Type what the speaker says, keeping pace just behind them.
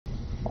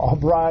a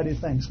variety of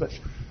things, but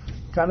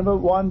kind of a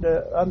one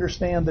to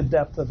understand the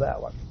depth of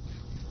that one.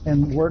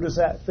 And where does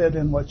that fit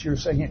in what you're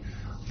saying?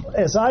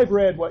 As I've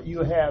read what you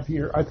have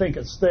here, I think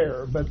it's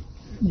there, but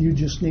you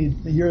just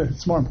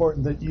it's more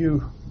important that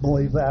you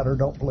believe that or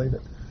don't believe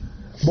it.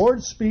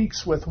 Board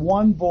speaks with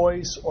one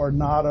voice or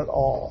not at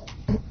all.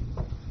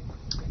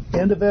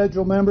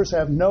 Individual members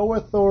have no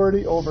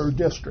authority over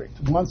district.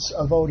 Once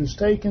a vote is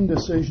taken,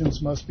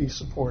 decisions must be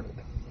supported.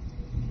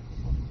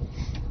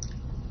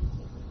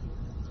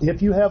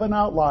 If you have an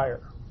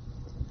outlier,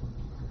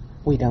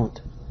 we don't.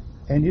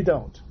 And you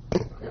don't,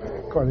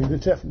 according to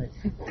Tiffany.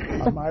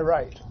 On my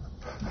right.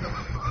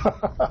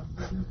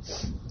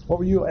 What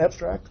were you,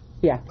 abstract?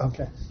 Yeah.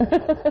 Okay.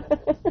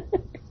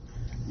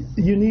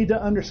 You need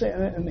to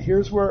understand, and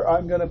here's where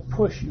I'm going to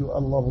push you a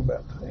little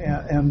bit.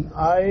 And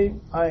I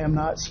am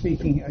not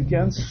speaking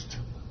against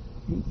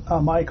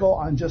Michael.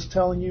 I'm just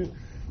telling you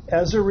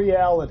as a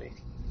reality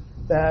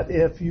that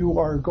if you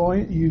are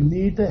you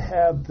need to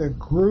have the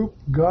group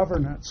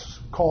governance,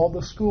 called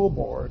the school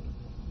board,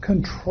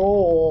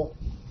 control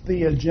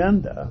the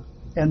agenda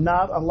and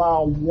not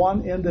allow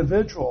one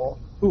individual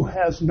who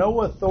has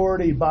no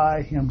authority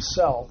by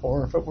himself,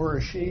 or if it were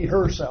a she,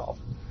 herself.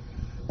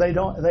 They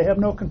have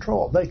no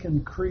control. They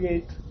can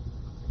create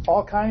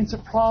all kinds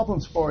of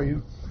problems for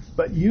you,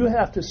 but you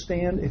have to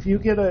stand. If you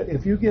get a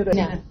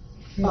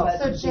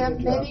So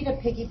Jim, maybe to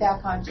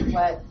piggyback onto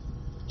what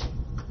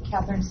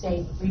Catherine's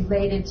saying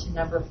related to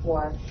number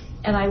 4,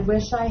 and I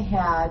wish I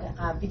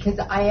had, because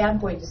I am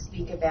going to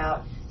speak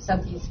about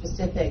something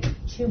specific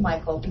to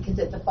Michael, because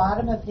at the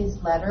bottom of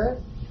his letter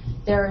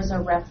there is a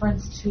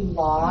reference to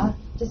law.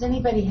 Does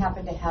anybody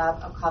happen to have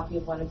a copy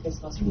of one of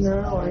his most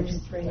recent letters?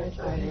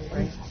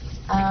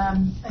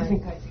 I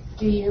think I do.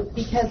 Do you?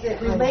 Because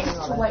it relates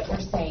to what you're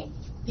saying.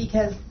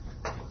 Because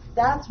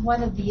that's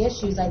one of the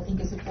issues I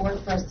think as a board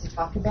for us to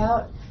talk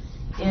about,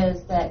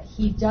 is that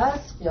he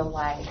does feel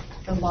like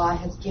the law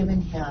has given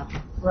him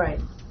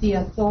the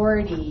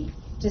authority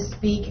to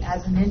speak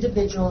as an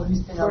individual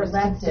who's been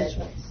elected.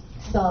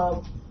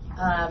 So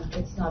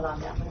it's not on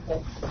that one,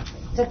 but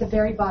it's at the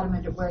very bottom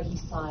under where he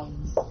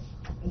signs.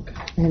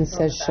 And it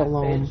says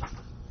shalom.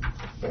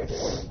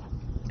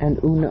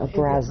 And una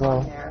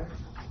abrazo.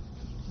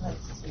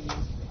 Let's see.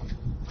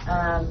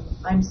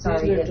 I'm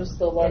sorry. These are just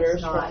the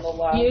letters from the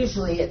last.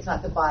 Usually it's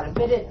not the bottom,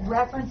 but it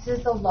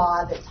references the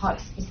law that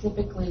talks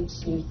specifically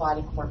to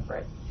body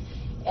corporate,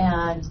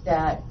 and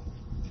that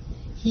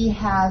he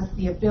has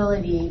the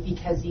ability,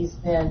 because he's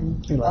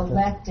been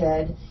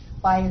elected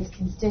by his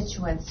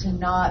constituents, to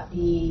not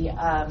be,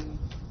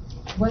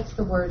 what's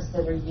the words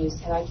that are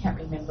used? I can't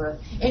remember.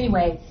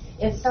 Anyway,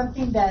 it's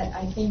something that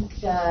I think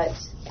that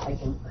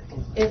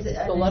is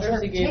an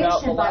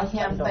interpretation by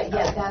him, but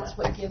yet that's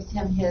what gives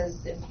him his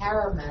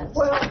empowerment.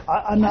 Well,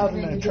 I'm not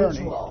an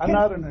attorney. I'm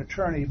not an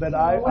attorney, but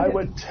I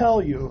would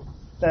tell you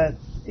that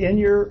in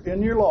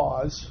your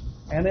laws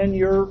and in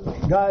your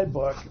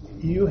guidebook,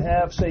 you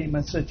have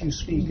statements that you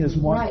speak as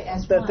one. Right,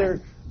 as that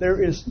one. There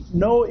is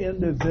no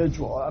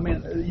individual. I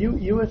mean,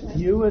 you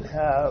would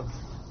have.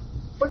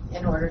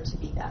 In order to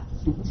be that.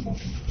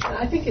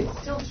 I think it's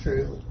still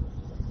true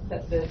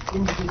that the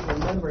individual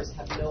members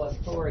have no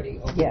authority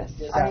over the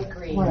district. I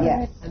agree.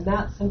 Yes. And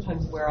that's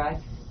sometimes where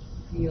I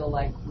feel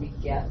like we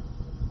get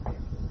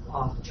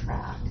off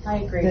track. I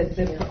agree with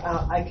you.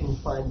 I can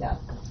find that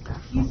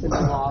piece in the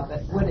law,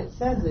 but what it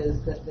says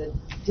is that the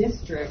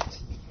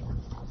district,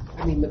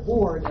 the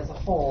board as a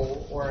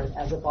whole, or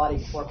as a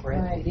body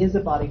corporate, it is a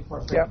body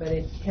corporate, but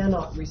it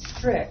cannot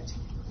restrict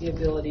the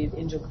ability of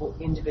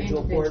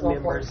individual board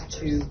members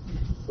to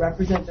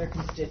represent their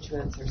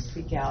constituents or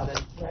speak out.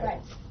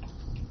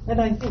 And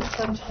I think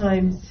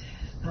sometimes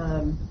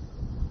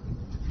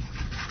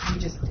we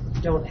just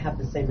don't have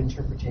the same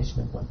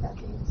interpretation of what that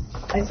means.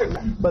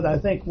 But I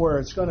think where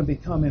it's going to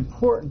become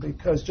important,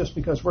 because just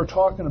because we're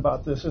talking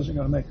about this isn't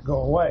going to make it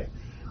go away.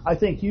 I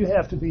think you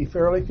have to be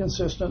fairly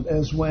consistent,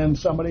 as when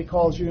somebody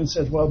calls you and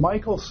says, well,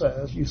 Michael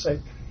says, you say,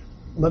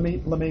 let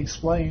me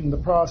explain the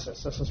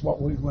process. This is what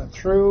we went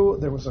through.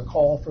 There was a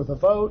call for the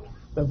vote.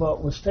 The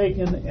vote was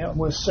taken. It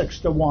was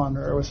 6-1,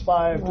 or it was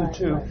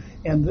 5-2,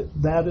 and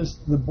that is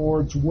the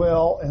board's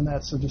will, and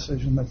that's the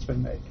decision that's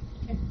been made.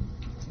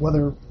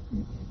 Whether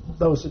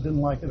those that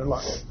didn't like it or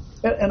like it.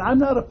 And I'm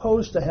not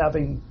opposed to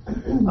having.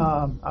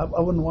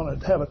 I wouldn't want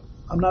to have it.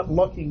 I'm not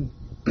looking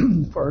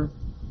for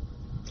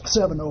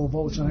 7-0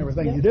 votes on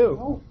everything you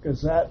do,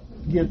 because that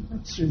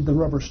gets the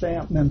rubber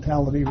stamp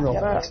mentality real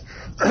fast.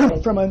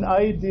 From an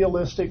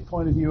idealistic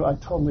point of view, I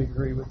totally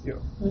agree with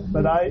you.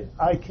 But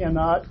I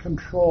cannot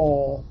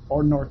control,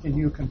 or nor can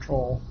you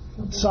control,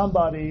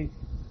 somebody.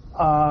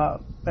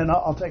 And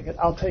I'll take it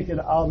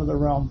out of the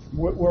realm.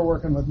 We're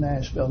working with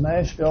Nashville.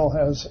 Nashville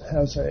has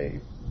a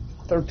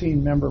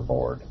 13-member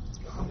board,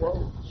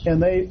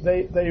 and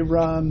they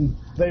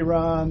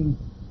run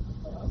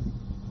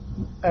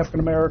African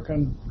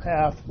American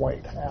half,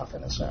 white half,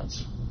 in a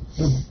sense.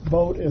 The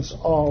vote is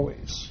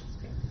always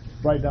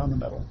right down the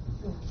middle.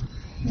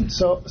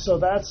 So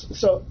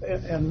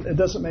and it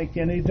doesn't make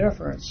any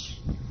difference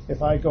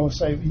if I go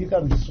say you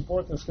got to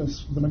support this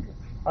because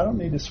I don't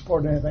need to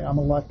support anything. I'm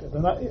elected,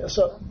 and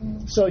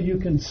so you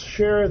can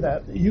share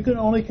that. You can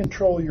only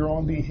control your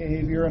own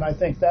behavior, and I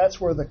think that's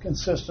where the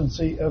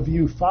consistency of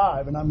you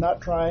five. And I'm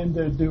not trying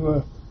to do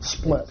a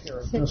split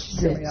here. Just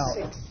hear me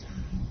out.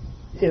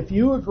 If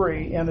you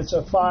agree and it's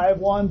a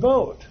 5-1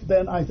 vote,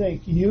 then I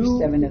think you.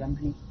 7 of them,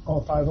 honey.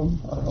 Oh, 5 of them?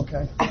 Oh,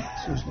 okay.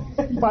 Excuse me.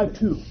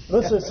 5-2.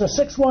 It's a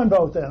 6-1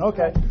 vote then.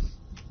 Okay.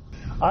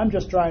 I'm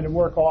just trying to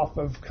work off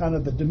of kind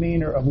of the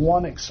demeanor of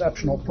one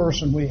exceptional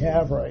person we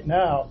have right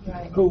now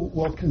who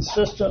will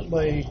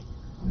consistently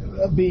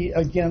be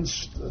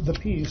against the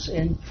peace.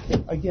 And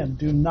again,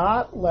 do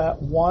not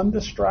let one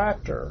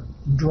distractor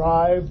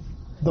drive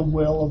the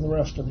will of the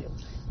rest of you.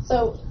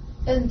 So,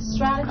 and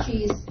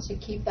strategies to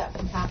keep that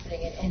from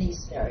happening in any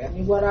scenario. I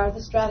mean, what are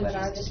the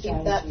strategies to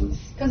keep that?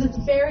 Because it's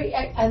very,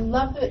 I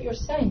love that you're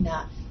saying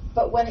that,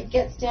 but when it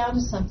gets down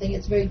to something,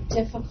 it's very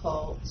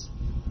difficult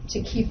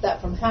to keep that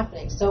from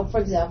happening. So,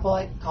 for example,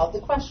 I called the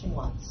question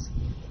once.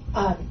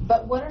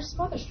 But what are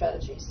some other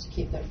strategies to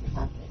keep that from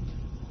happening?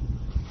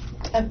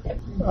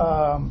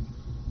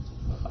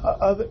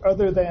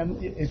 Other than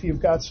if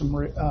you've got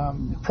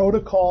some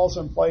protocols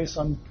in place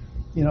on,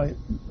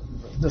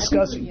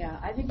 discussing.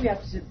 I think we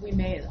have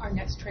to. Our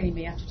next training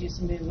may have to do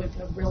something with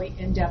a really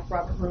in-depth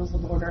Robert Rules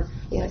of Order.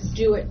 Yes. But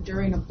do it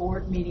during a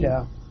board meeting.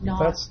 Yeah.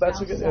 Not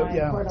That's a good.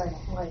 Yeah.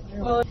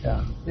 Well,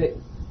 Yeah.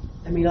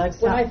 I've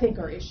sat, What I think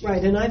are issues.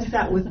 right, and I've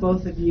sat with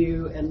both of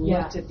you and Yeah.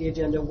 looked at the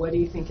agenda. What do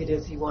you think it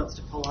is he wants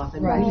to pull off?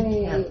 And Right.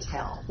 we can't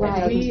tell. It Right.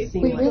 doesn't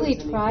seem We like really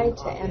there's tried anything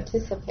to obvious.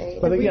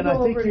 anticipate. But If we again,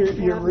 go I think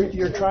over to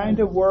you're trying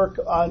to work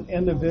on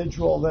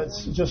individual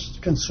that's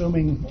just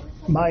consuming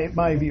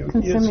my view.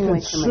 Consuming way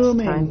It's too much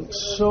consuming time.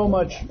 so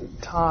much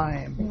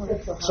time.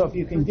 So if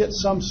you can get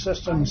some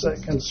systems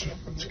that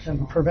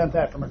can prevent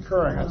that from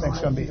occurring, I think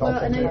it's going to be Well,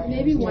 helpful. and too. then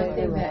maybe one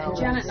thing that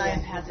Janet and I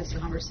have had this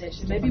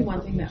conversation. Maybe one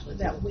thing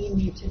that we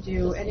need to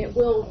do, and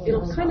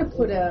it'll kind of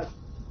put a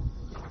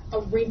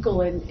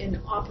wrinkle in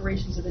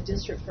operations of the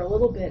district for a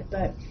little bit.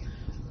 But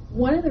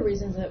one of the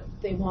reasons that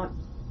they want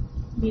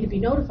me to be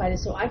notified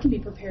is so I can be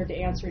prepared to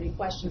answer any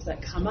questions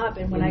that come up.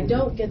 And when I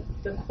don't get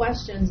the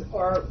questions,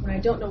 or when I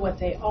don't know what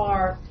they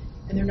are,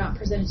 and they're not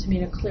presented to me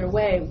in a clear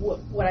way,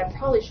 what I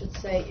probably should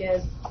say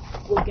is,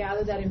 we'll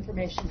gather that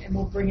information and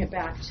we'll bring it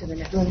back to the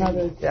next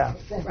meeting. Yeah.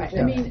 Right.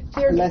 Yeah. I mean,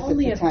 there's Unless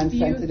only it's a a few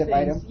time-sensitive things.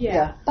 item.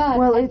 Yeah. But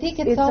Well, I think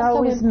it's also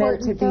always meant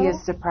important, to be though, a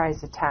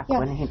surprise attack Yeah.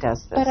 when he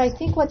does this. But I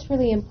think what's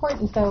really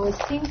important, though, is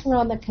things are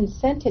on the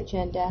consent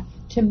agenda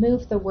to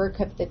move the work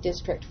of the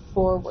district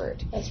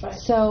forward. That's right. I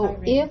So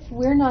agree. if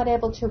we're not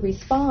able to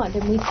respond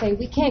and we say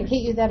we can't get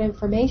you that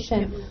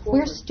information,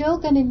 we're still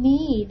going to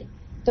need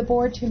the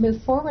board to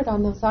move forward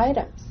on those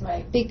items.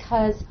 Right.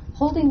 Because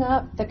holding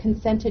up the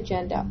consent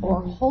agenda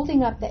or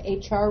holding up the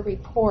HR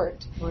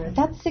report, Right.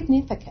 that's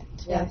significant.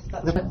 Yes,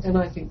 that's right. And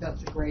I think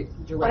that's a great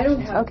direction. I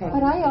don't have. Okay.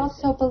 But I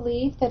also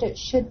believe that it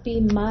should be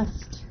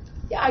must.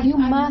 Yeah, You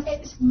must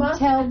it's must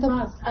tell and them-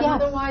 must. yes.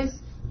 Otherwise,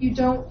 you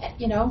don't.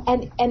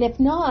 And if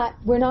not,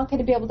 we're not going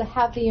to be able to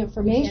have the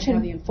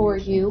information for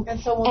you, And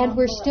so we'll and not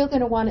we're pull it. still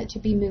going to want it to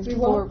be moved We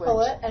forward. won't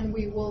pull it, and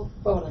we will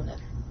vote on it.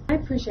 I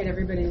appreciate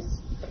everybody's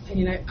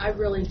opinion. I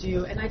really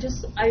do. And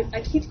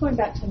I keep going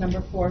back to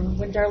number 4.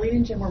 When Darlene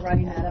and Jim were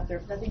writing that up there,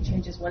 if nothing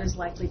changes, what is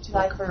likely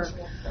to occur?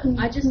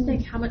 I just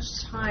think how much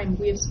time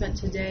we have spent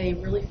today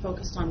really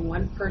focused on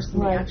one person,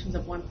 the actions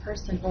of one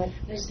person. And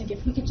I just think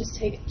if we could just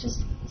take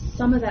just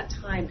some of that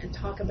time and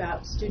talk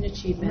about student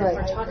achievement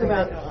or talk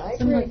about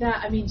something like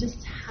that, I mean,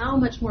 just how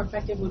much more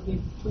effective would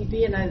we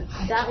be? And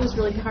that was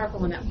really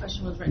powerful when that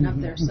question was written up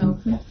there. So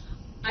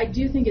I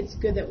do think it's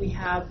good that we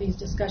have these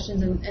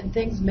discussions, and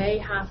things may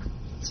have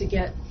to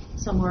get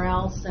somewhere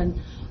else, and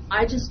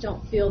I just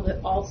don't feel that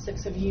all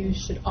 6 of you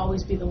should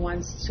always be the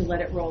ones to let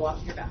it roll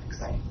off your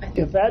backs. I think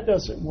If that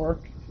doesn't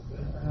work,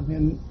 I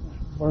mean,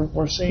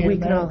 we're seeing we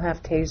that. can all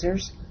have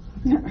tasers.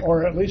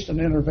 Or at least an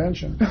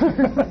intervention.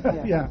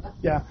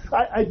 Yeah.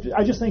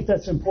 I just think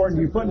that's important.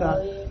 You're putting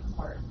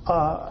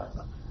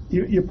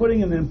you're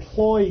putting an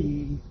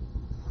employee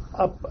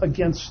up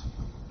against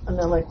An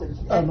elected.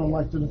 an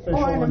elected official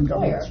Or an in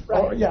employer, government.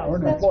 right. Or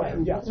an That's employer.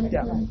 right.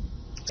 Yeah.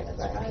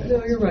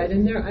 No, you're right.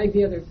 And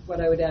the other,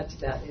 what I would add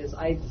to that is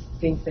I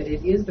think that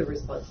it is the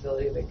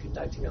responsibility of the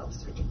conducting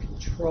officer to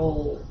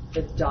control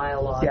the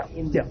dialogue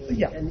in the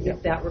meeting. And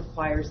if that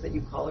requires that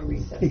you call a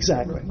recess,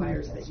 Exactly. it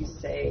requires that you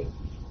say,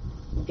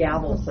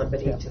 gavel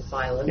somebody to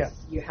silence,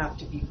 you have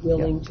to be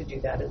willing to do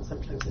that, and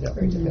sometimes it's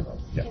very difficult.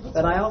 Yeah.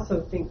 But I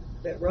also think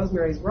that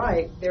Rosemary's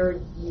right. You're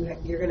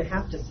going to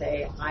have to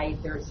say,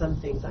 there are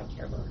some things I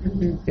care about.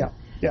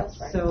 Yeah.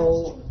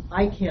 So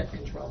I can't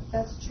control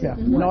That's true. Yeah.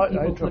 what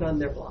I people put on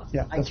their blogs.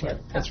 Yeah, I that's can't.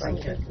 right. That's I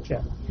right. can't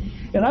control.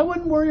 Yeah. And I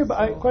wouldn't worry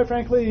about. Quite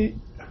frankly,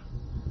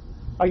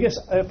 I guess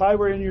if I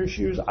were in your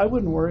shoes, I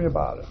wouldn't worry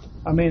about it.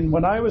 I mean,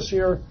 when I was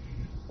here,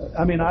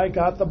 I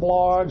got the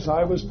blogs.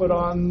 I was put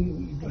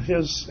on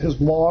his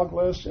blog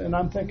list, and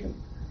I'm thinking,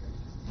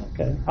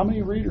 okay, how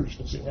many readers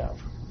does he have?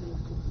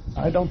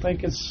 I don't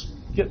think it's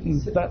getting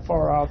that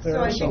far out there.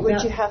 So I think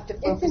what you have to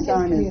focus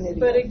on is.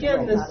 But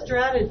again, the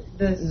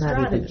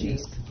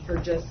strategies for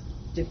just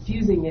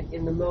diffusing it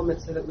in the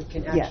moment so that we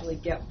can actually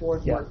get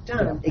board work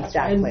done.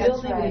 Exactly. And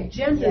building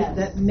agendas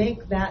that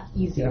make that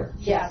easier.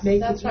 Yes,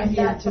 Make that's it right.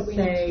 easier That's to what we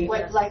say, need to-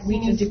 what, like we we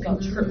need to just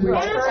return spoke.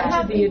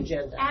 Right. to the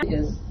agenda.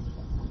 Is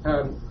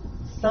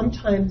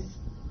sometimes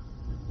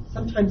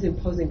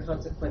imposing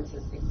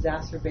consequences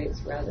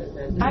exacerbates rather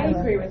than. I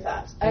agree with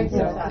that. I agree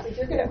with that. If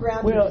you're going to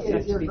ground Well, your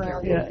kids, you're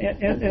grounded. Yeah,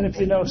 and if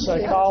you know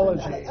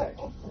psychology,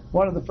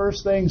 one of the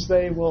first things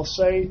they will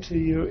say to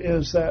you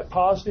is that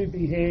positive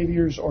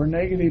behaviors or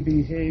negative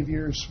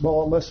behaviors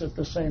will elicit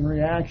the same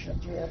reaction.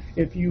 Yeah.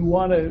 If you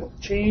want to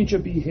change a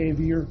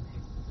behavior,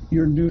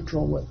 you're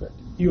neutral with it.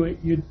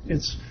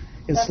 It's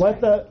let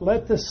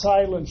the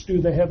silence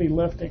do the heavy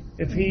lifting.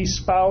 If he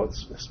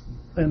spouts,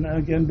 and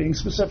again being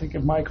specific,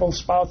 if Michael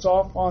spouts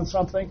off on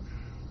something,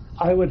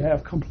 I would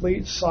have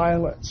complete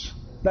silence.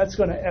 That's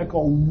going to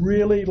echo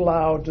really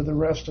loud to the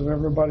rest of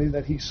everybody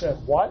that he said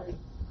what,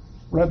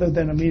 rather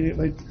than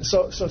immediately.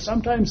 So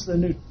sometimes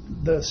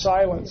the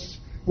silence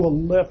will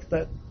lift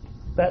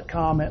that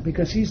comment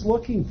because he's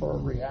looking for a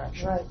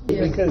reaction. Right.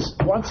 Because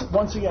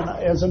once again,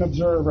 as an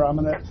observer,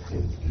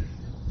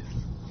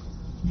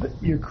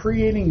 you're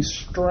creating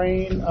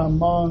strain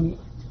among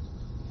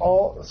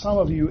some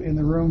of you in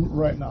the room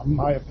right now, in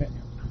my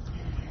opinion.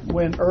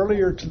 When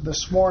earlier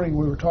this morning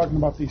we were talking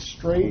about these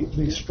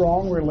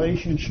strong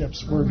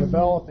relationships we're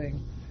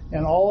developing,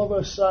 and all of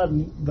a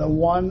sudden the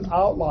one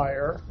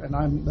outlier, and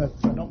I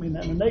don't mean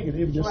that in a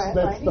negative, just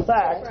that's the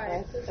fact,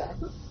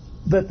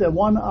 that the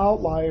one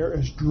outlier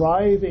is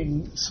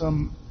driving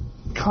some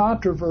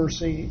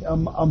controversy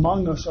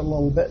among us a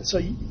little bit. So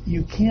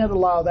you can't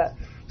allow that.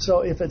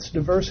 So if it's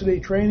diversity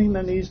training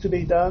that needs to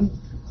be done,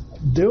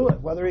 do it,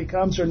 whether he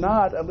comes or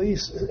not. At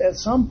least at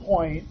some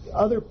point,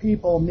 other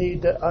people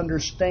need to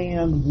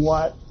understand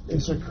what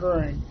is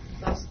occurring.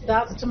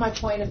 That's to my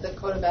point of the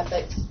code of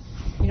ethics,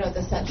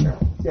 the censure.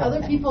 Yeah.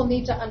 Other people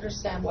need to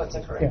understand what's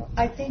occurring. Yeah.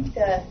 I think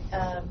that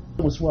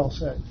It was well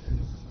said.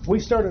 We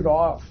started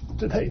off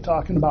today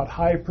talking about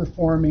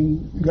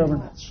high-performing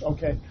governance.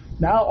 Okay,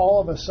 now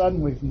all of a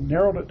sudden we've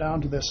narrowed it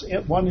down to this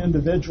one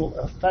individual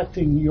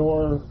affecting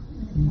your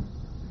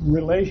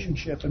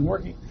relationship and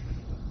working.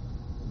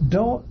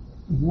 Don't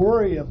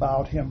worry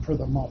about him for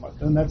the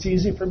moment. And that's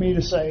easy for me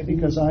to say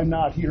because I'm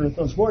not here at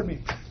those board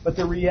meetings. But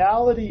the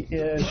reality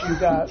is you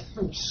got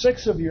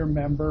 6 of your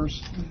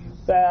members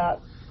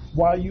that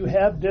while you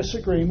have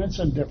disagreements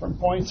and different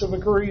points of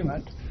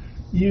agreement,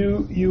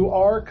 you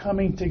are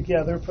coming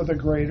together for the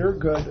greater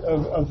good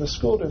of the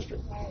school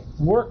district.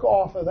 Work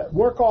off of that.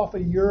 Work off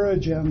of your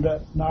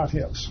agenda, not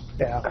his.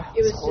 Yeah.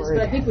 It was just, but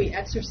I think we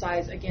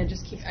exercise, again,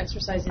 just keep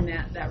exercising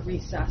that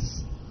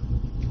recess.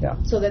 Yeah.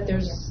 So that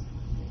there's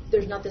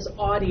not this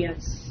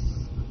audience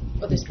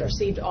or this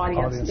perceived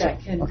audience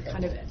that can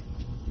kind of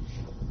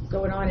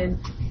going on, and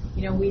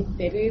we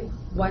maybe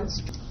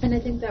once, and I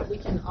think that we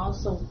can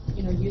also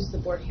use the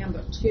board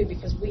handbook too,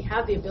 because we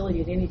have the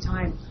ability at any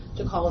time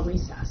to call a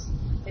recess,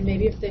 and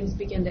maybe if things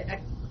begin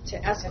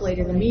to escalate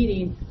in the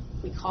meeting,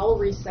 we call a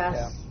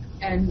recess,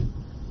 and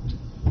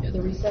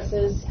the recess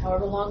is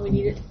however long we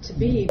need it to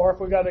be. Or if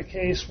we got a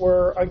case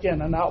where,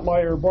 again, an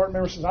outlier board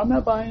member says, I'm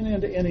not buying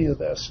into any of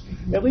this,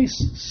 at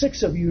least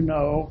 6 of you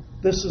know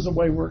this is the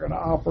way we're going to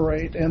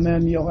operate, and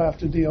then you'll have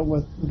to deal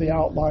with the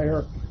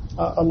outlier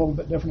a little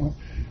bit differently.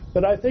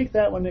 But I think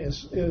that one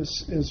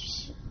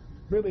is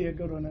really a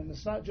good one, and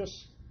it's not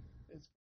just